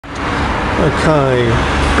Okay,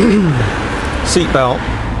 seat belt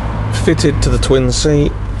fitted to the twin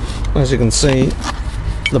seat. As you can see,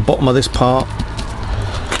 the bottom of this part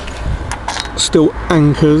still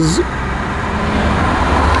anchors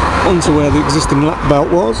onto where the existing lap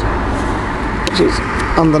belt was, which is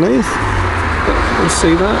underneath. You can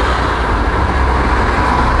see that.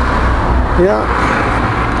 Yeah.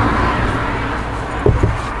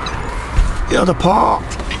 The other part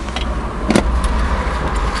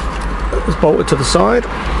is bolted to the side.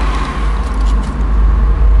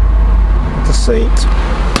 The seat.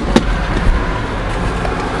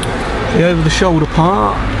 The over the shoulder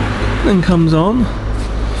part then comes on.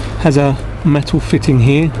 Has a metal fitting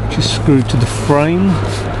here which is screwed to the frame.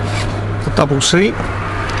 The double seat.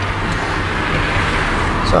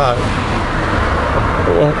 So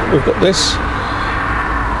we've got this.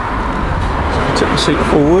 So tip the seat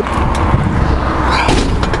forward.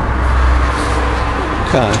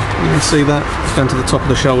 Okay, you can see that going to the top of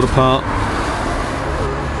the shoulder part,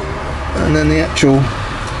 and then the actual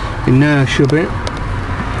inertia bit.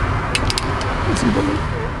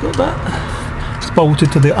 Got that. It's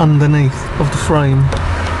bolted to the underneath of the frame.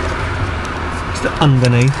 It's the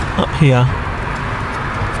underneath up here.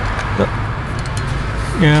 But,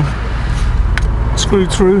 yeah,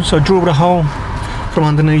 screwed through. So drill the hole from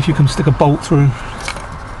underneath. You can stick a bolt through.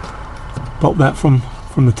 Bolt that from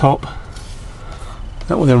the top.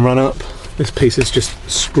 That will then run up. This piece is just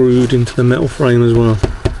screwed into the metal frame as well.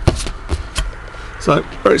 So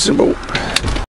very simple.